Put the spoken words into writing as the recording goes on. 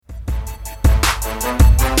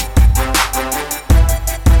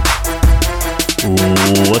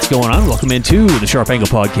What's going on? Welcome into the Sharp Angle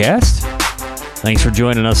Podcast. Thanks for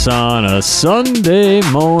joining us on a Sunday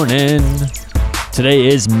morning. Today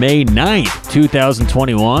is May 9th,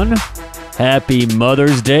 2021. Happy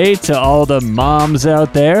Mother's Day to all the moms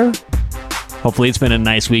out there. Hopefully it's been a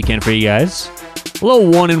nice weekend for you guys. A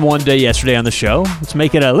little 1-in-1 day yesterday on the show. Let's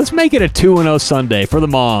make it a 2-0 Sunday for the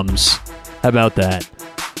moms. How about that?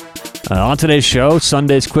 On today's show,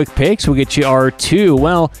 Sunday's quick picks. We'll get you our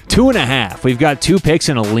 2.5. We've got 2 picks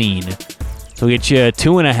and a lean. So we'll get you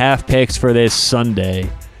 2.5 picks for this Sunday.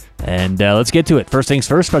 And let's get to it. First things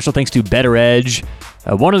first, special thanks to Better Edge.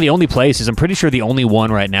 One of the only places, I'm pretty sure the only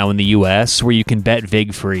one right now in the U.S. where you can bet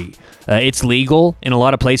VIG free. It's legal in a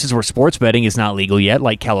lot of places where sports betting is not legal yet,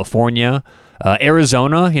 like California.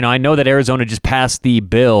 Arizona, I know that Arizona just passed the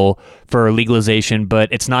bill for legalization, but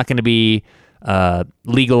it's not going to be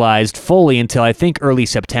legalized fully until I think early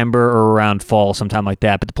September or around fall, sometime like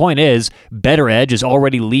that. But the point is, Better Edge is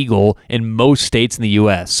already legal in most states in the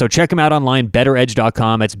U.S. So check them out online,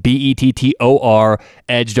 betteredge.com. That's BETTOR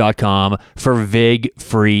edge.com for VIG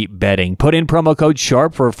free betting. Put in promo code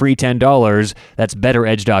SHARP for a free $10. That's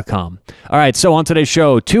betteredge.com. All right, so on today's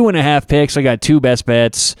show, 2.5 picks. I got 2 best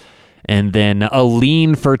bets. And then a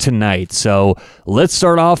lean for tonight. So let's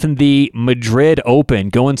start off in the Madrid Open,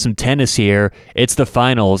 going some tennis here. It's the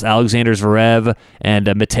finals. Alexander Zverev and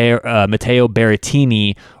Matteo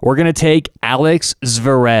Berrettini. We're going to take Alex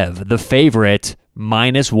Zverev, the favorite,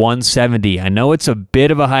 minus 170. I know it's a bit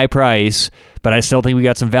of a high price, but I still think we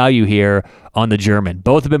got some value here on the German.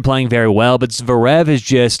 Both have been playing very well, but Zverev is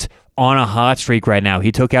just on a hot streak right now.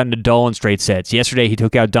 He took out Nadal in straight sets. Yesterday, he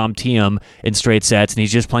took out Dom Thiem in straight sets, and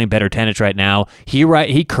he's just playing better tennis right now. He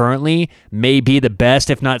currently may be the best,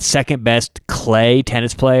 if not second best, clay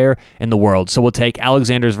tennis player in the world. So we'll take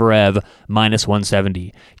Alexander Zverev minus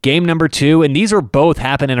 170. Game number 2, and these are both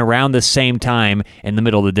happening around the same time in the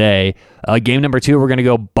middle of the day. Game number 2, we're going to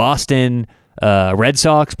go Boston Red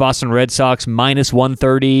Sox minus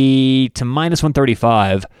 130 to minus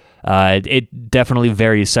 135. It definitely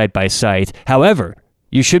varies site by site. However,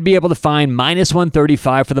 you should be able to find minus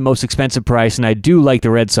 135 for the most expensive price, and I do like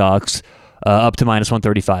the Red Sox up to minus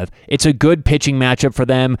 135. It's a good pitching matchup for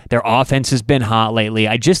them. Their offense has been hot lately.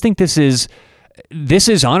 I just think this is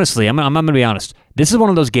honestly, I'm going to be honest, this is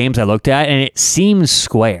one of those games I looked at, and it seems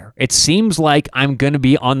square. It seems like I'm going to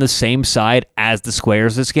be on the same side as the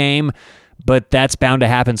squares this game, but that's bound to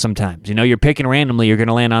happen sometimes. You're picking randomly, you're going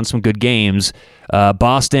to land on some good games.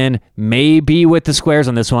 Boston may be with the squares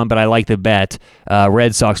on this one, but I like the bet.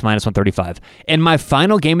 Red Sox minus 135. And my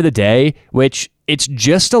final game of the day, which it's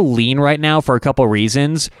just a lean right now for a couple of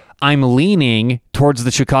reasons. I'm leaning towards the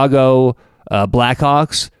Chicago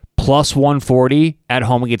Blackhawks plus 140 at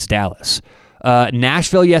home against Dallas.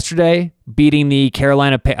 Nashville yesterday beating the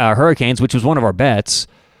Carolina Hurricanes, which was one of our bets.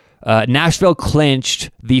 Nashville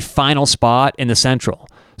clinched the final spot in the Central.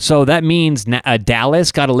 So that means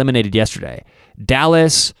Dallas got eliminated yesterday.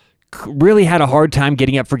 Dallas really had a hard time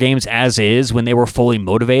getting up for games as is when they were fully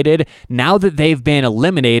motivated. Now that they've been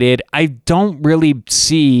eliminated, I don't really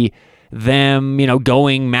see them,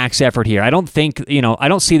 going max effort here. I don't think, I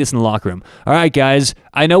don't see this in the locker room. All right, guys,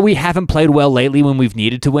 I know we haven't played well lately when we've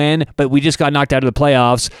needed to win, but we just got knocked out of the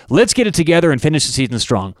playoffs. Let's get it together and finish the season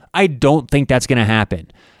strong. I don't think that's going to happen.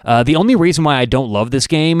 The only reason why I don't love this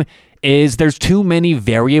game is there's too many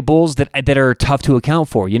variables that are tough to account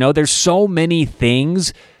for. There's so many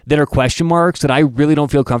things that are question marks that I really don't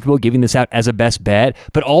feel comfortable giving this out as a best bet.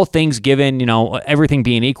 But all things given, everything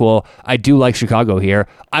being equal, I do like Chicago here.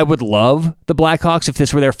 I would love the Blackhawks if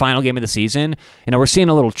this were their final game of the season. We're seeing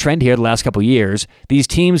a little trend here the last couple of years. These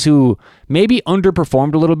teams who maybe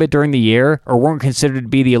underperformed a little bit during the year or weren't considered to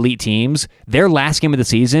be the elite teams, their last game of the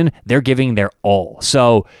season, they're giving their all.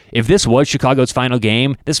 So if this was Chicago's final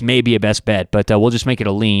game, this may be a best bet, but we'll just make it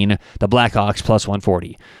a lean. The Blackhawks plus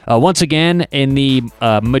 140. Once again, in the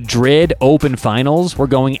Madrid Open Finals, we're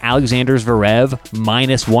going Alexander Zverev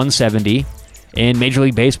minus 170. In Major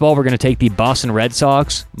League Baseball, we're going to take the Boston Red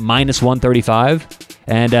Sox minus 135.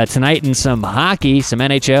 And tonight in some hockey, some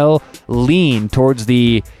NHL, lean towards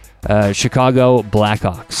the Chicago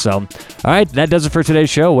Blackhawks. So, all right, that does it for today's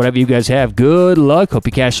show. Whatever you guys have, good luck. Hope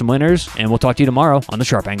you cash some winners, and we'll talk to you tomorrow on The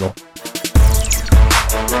Sharp Angle.